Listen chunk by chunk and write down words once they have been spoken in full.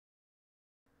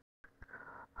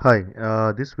Hi,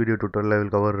 this video tutorial I will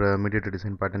cover Mediator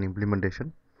design pattern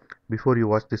implementation. Before you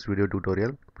watch this video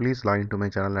tutorial, please log into my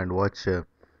channel and watch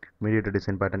Mediator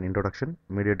design pattern introduction,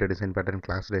 Mediator design pattern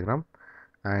class diagram,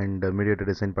 and Mediator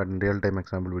design pattern real-time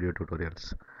example video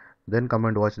tutorials. Then come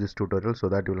and watch this tutorial so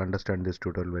that you will understand this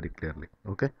tutorial very clearly.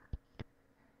 Okay.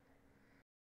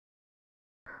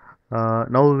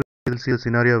 Now we will see a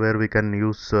scenario where we can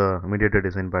use Mediator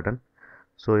design pattern.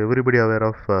 So everybody aware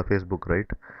of Facebook, right?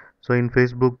 So in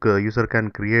Facebook, user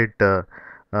can create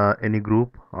any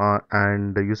group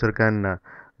and user can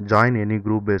join any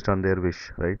group based on their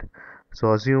wish, right?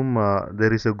 So assume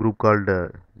there is a group called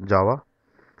Java,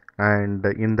 and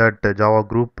in that Java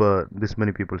group, this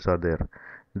many people are there: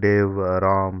 Dev,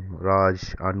 Ram,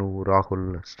 Raj, Anu,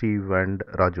 Rahul, Steve, and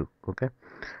Raju. Okay.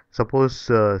 Suppose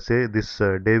say this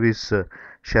Dev is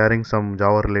sharing some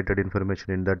Java related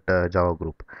information in that Java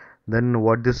group. Then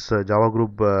what this Java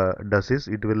group does is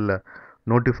it will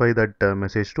notify that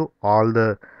message to all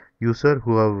the user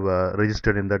who have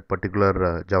registered in that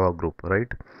particular Java group, right?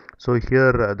 So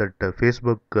here that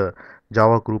Facebook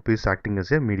Java group is acting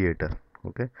as a mediator.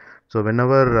 Okay. So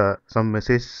whenever some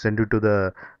message sent to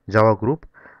the Java group,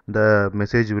 the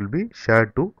message will be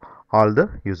shared to all the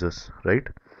users, right?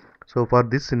 So for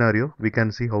this scenario, we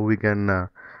can see how we can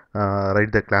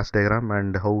write the class diagram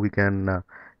and how we can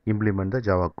implement the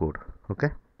Java code. Okay.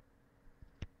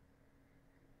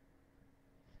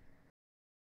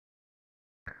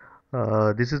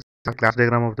 This is a class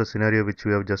diagram of the scenario which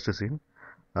we have just seen.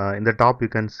 In the top, you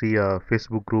can see a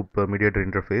Facebook group mediator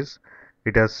interface.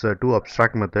 It has two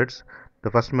abstract methods.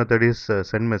 The first method is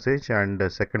send message, and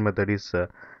the second method is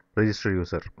register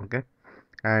user. Okay.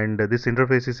 And this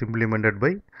interface is implemented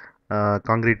by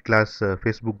concrete class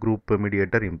Facebook group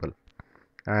mediator impl,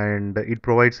 and it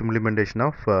provides implementation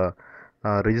of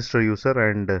register user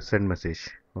and send message.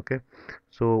 Okay.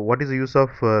 So what is the use of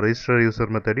register user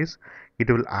method is it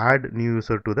will add new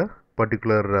user to the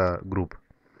particular group.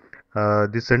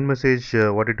 This send message,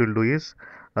 what it will do is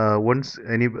once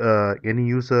any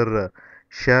user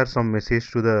share some message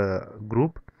to the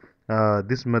group,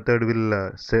 this method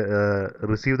will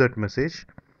receive that message,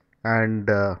 and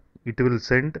it will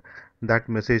send that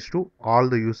message to all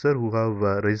the user who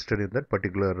have registered in that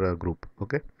particular group.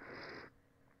 Okay.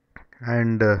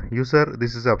 And user,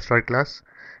 this is abstract class.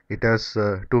 It has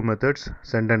two methods,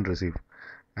 send and receive,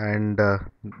 and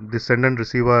this send and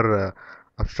receive are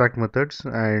abstract methods,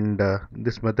 and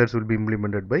these methods will be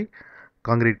implemented by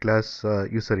concrete class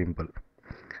user impl.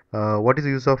 What is the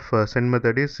use of send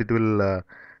method is it will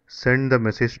send the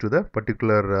message to the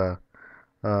particular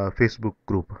Facebook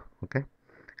group. Okay.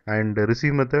 And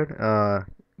receive method,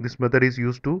 this method is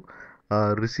used to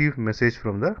receive message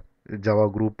from the Java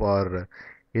group or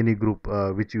any group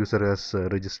which user has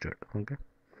registered. Okay.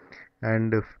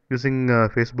 And if using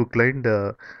Facebook client,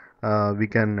 we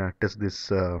can test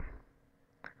this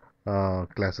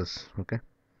classes. Okay.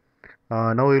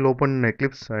 Now we will open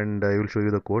Eclipse and I will show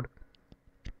you the code.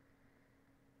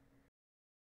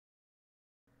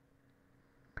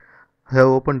 I have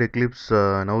opened Eclipse.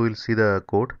 Now we will see the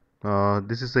code.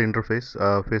 This is the interface,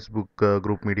 Facebook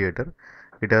group mediator.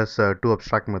 It has two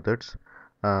abstract methods,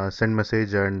 send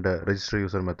message and register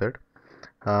user method.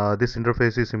 This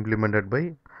interface is implemented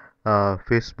by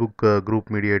Facebook group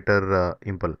mediator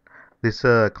impl. This is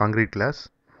a concrete class,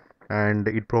 and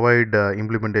it provide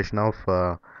implementation of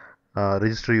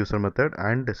register user method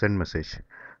and send message.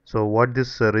 So what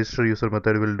this register user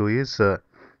method will do is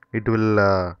it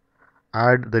will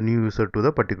add the new user to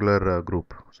the particular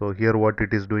group. So here what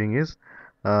it is doing is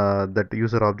that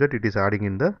user object it is adding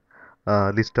in the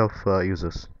list of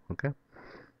users. Okay.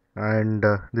 And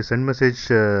the send message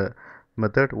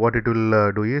method, what it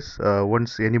will do is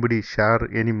once anybody share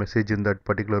any message in that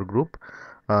particular group,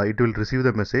 it will receive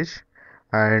the message,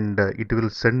 and it will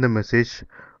send the message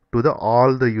to the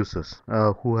all the users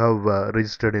who have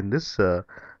registered in this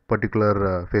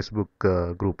particular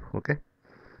Facebook group. Okay.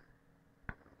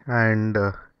 And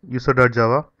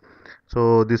user.java,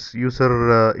 so this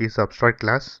user is abstract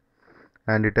class,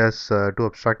 and it has two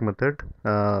abstract method,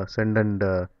 send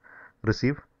and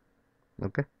receive.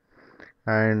 Okay.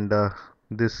 And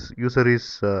this user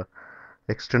is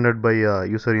extended by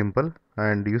user impl,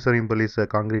 and user impl is a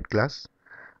concrete class,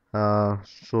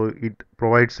 so it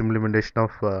provides implementation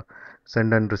of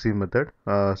send and receive method.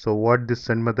 So what this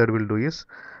send method will do is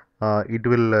it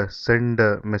will send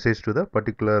a message to the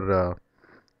particular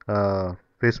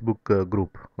Facebook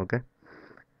group. Okay.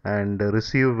 And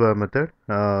receive method,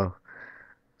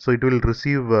 so it will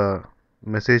receive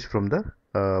message from the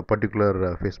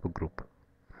particular Facebook group.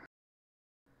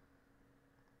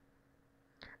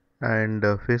 And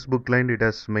Facebook client, it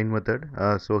has main method.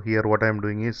 So here what I am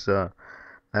doing is I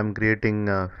am creating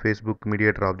Facebook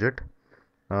mediator object.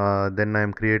 Then I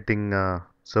am creating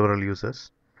several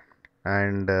users,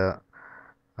 and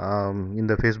in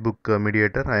the Facebook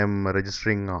mediator I am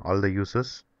registering all the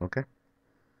users. Okay,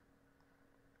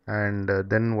 and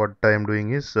then what I am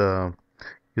doing is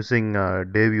using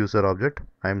dev user object,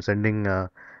 I am sending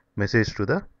message to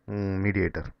the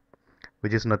mediator,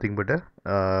 which is nothing but a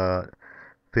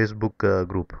Facebook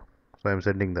group. So I am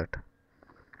sending that.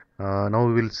 Now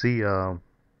we will see so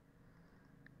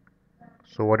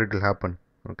what it will happen.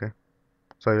 Okay,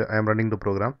 so I am running the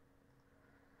program.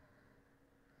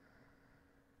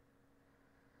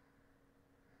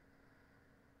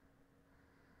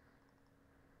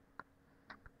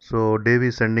 So Dave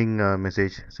is sending a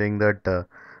message saying that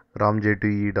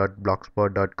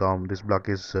ramj2e.blogspot.com, this block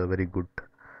is a very good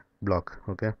block.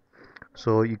 Okay,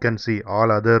 so you can see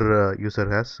all other user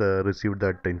has received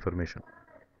that information.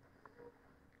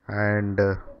 And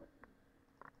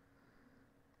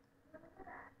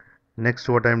next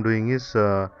what I am doing is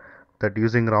that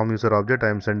using ram user object I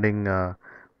am sending one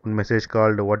message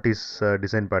called what is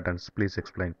design patterns, please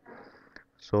explain.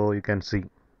 So you can see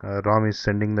ram is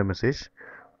sending the message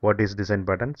what is design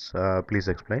patterns, please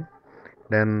explain.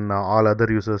 Then all other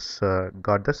users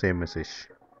got the same message.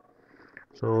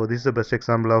 So this is the best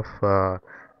example of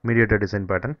mediator design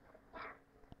pattern.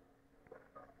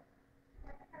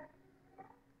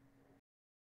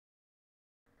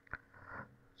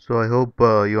 So I hope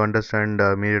you understand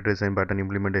mediator design pattern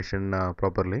implementation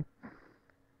properly.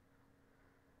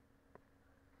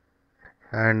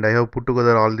 And I have put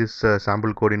together all this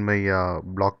sample code in my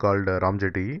blog called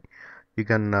ramj2e. You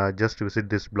can just visit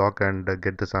this blog and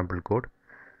get the sample code.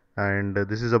 And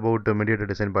this is about mediator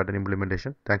design pattern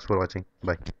implementation. Thanks for watching.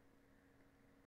 Bye.